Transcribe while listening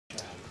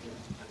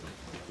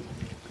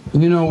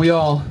You know, we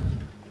all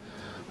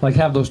like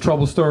have those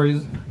trouble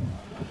stories,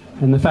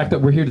 and the fact that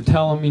we're here to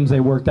tell them means they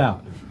worked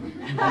out.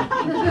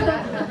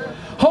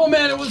 Oh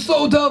man, it was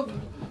so tough.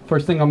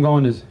 First thing I'm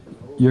going is,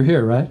 you're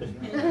here, right?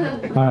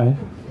 All right,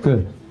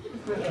 good.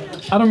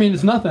 I don't mean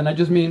it's nothing. I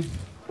just mean,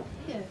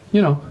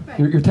 you know,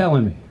 you're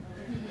telling me.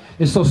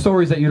 It's those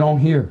stories that you don't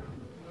hear.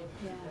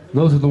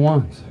 Those are the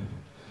ones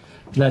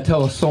that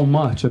tell us so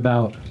much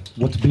about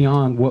what's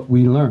beyond what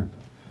we learn.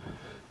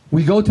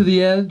 We go to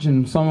the edge,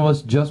 and some of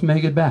us just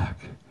make it back.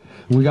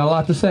 And we got a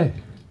lot to say.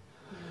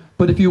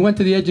 But if you went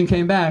to the edge and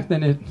came back,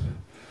 then it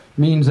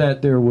means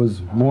that there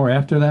was more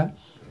after that.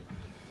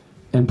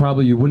 And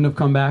probably you wouldn't have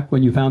come back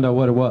when you found out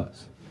what it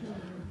was.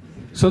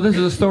 So this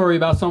is a story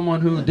about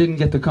someone who didn't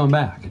get to come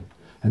back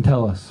and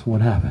tell us what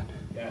happened.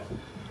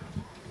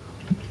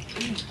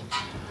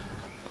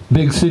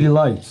 Big city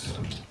lights,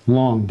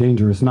 long,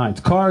 dangerous nights.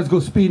 Cars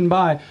go speeding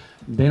by.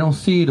 They don't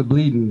see the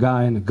bleeding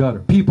guy in the gutter.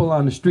 People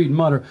on the street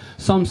mutter.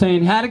 Some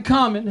saying, had it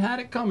coming, had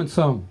it coming.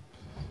 Some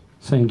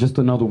saying, just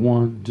another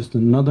one, just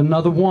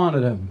another one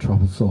of them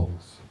troubled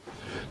souls.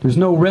 There's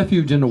no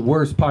refuge in the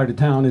worst part of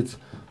town. It's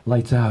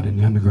lights out in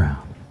the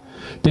underground.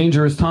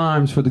 Dangerous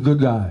times for the good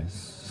guys.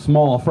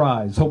 Small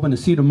fries, hoping to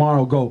see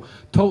tomorrow go,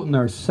 toting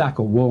their sack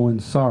of woe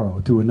and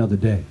sorrow to another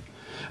day.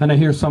 And I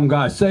hear some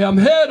guy say, I'm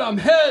hit,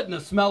 and the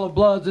smell of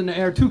blood's in the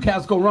air. Two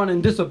cats go run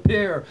and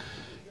disappear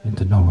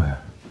into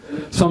nowhere.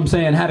 Some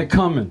saying, had it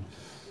coming.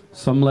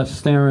 Some left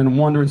staring and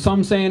wondering.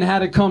 Some saying,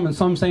 had it coming.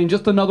 Some saying,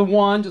 just another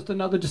one, just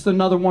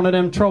another one of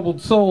them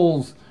troubled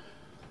souls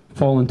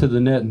fall into the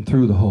net and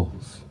through the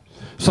holes.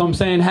 Some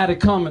saying, had it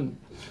coming.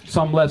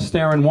 Some left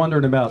staring,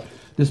 wondering about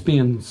this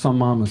being some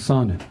mama's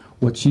son and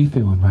what she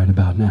feeling right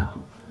about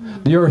now.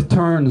 The earth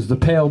turns, the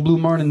pale blue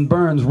morning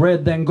burns,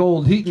 red then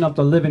gold, heating up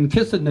the living,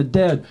 kissing the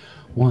dead.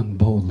 One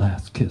bold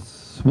last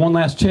kiss, one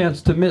last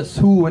chance to miss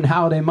who and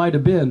how they might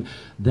have been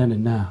then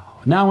and now.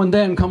 Now and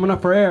then coming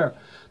up for air,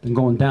 then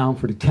going down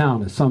for the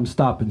count as some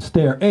stop and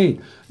stare.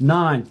 8,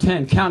 9,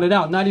 10, count it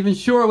out, not even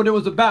sure what it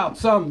was about.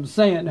 Some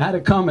saying had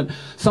it coming,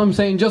 some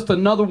saying just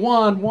another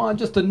one,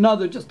 just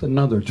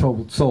another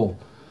troubled soul,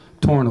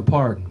 torn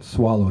apart and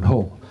swallowed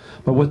whole.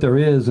 But what there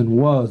is and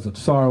was of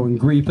sorrow and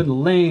grief and the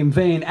lame,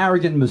 vain,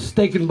 arrogant,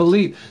 mistaken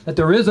belief that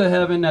there is a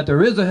heaven, that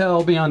there is a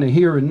hell beyond the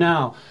here and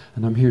now,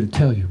 and I'm here to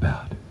tell you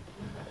about.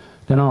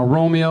 Then our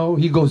Romeo,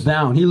 he goes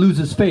down, he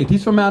loses faith,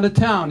 he's from out of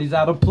town, he's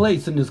out of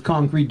place in this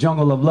concrete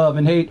jungle of love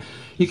and hate.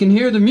 He can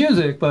hear the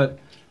music, but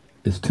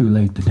it's too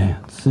late to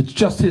dance. It's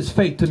just his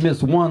fate to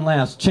miss one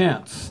last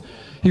chance.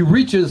 He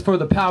reaches for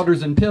the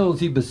powders and pills,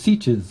 he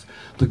beseeches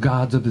the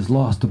gods of his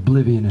lost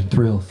oblivion and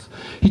thrills.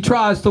 He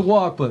tries to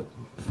walk, but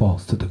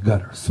falls to the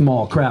gutter.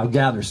 Small crowd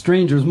gathers,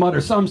 strangers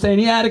mutter, some saying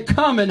he had it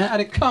coming,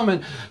 had it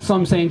coming.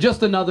 Some saying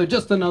just another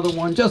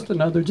one, just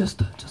another.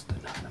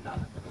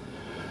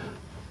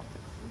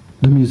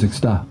 The music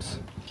stops.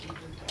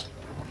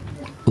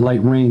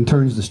 Light rain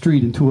turns the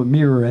street into a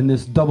mirror, and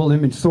this double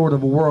image sort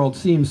of a world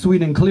seems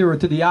sweet and clearer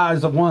to the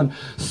eyes of one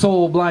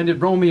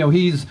soul-blinded Romeo.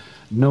 He's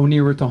no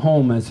nearer to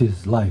home as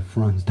his life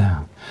runs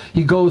down.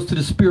 He goes to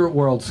the spirit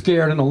world,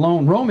 scared and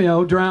alone.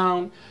 Romeo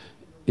drowned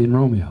in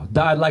Romeo.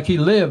 Died like he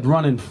lived,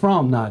 running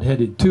from, not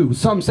headed to.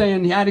 Some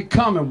saying he had it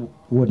coming.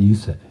 What do you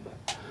say?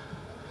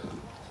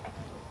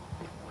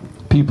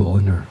 People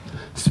in their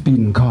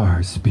speeding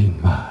cars speeding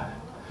by.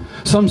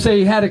 Some say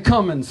he had it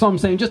coming. Some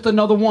saying just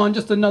another one,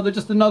 just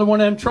another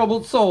one of them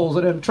troubled souls,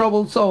 of them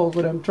troubled souls,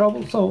 of them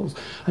troubled souls,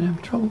 of them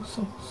troubled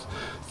souls.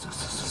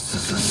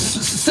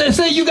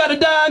 Say you got a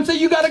dime. Say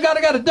you got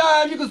a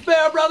dime you can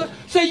spare, brother.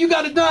 Say you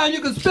got a dime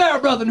you can spare,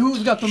 brother. And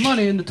who's got the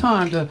money and the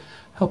time to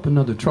help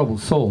another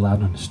troubled soul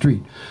out on the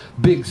street?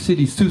 Big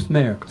city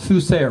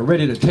soothsayer,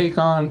 ready to take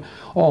on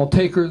all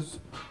takers,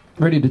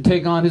 ready to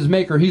take on his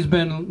maker. He's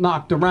been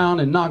knocked around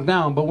and knocked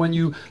down, but when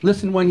you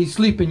listen when he's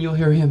sleeping, you'll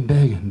hear him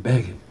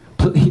begging,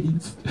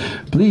 please,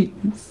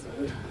 please.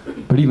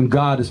 But even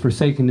God has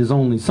forsaken his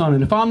only son,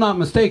 and if I'm not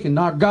mistaken,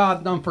 our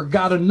God done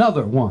forgot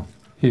another one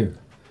here.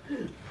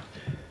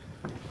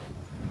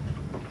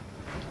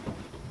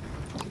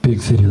 Big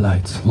city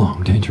lights,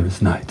 long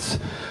dangerous nights.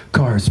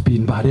 Cars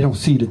speeding by, they don't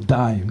see the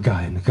dying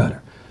guy in the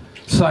gutter.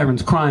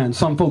 Sirens crying,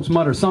 some folks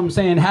mutter, some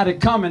saying had it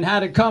coming,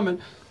 had it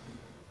coming.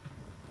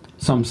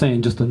 Some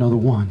saying just another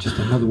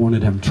one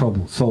of them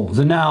troubled souls.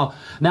 And now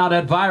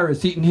that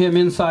virus eating him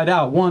inside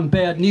out. One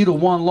bad needle,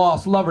 one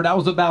lost lover, that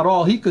was about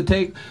all he could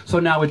take. So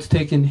now it's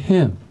taking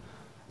him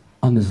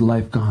on this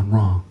life gone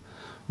wrong.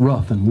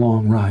 Rough and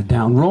long ride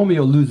down.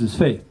 Romeo loses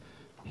faith.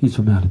 He's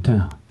from out of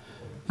town.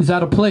 He's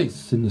out of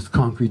place in this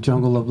concrete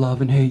jungle of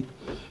love and hate.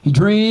 He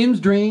dreams,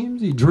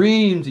 he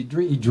dreams,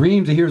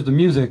 he hears the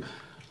music,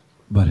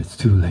 but it's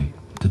too late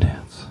to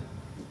dance.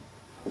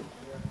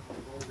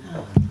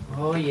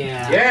 Oh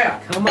yeah. Yeah.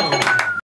 Come on.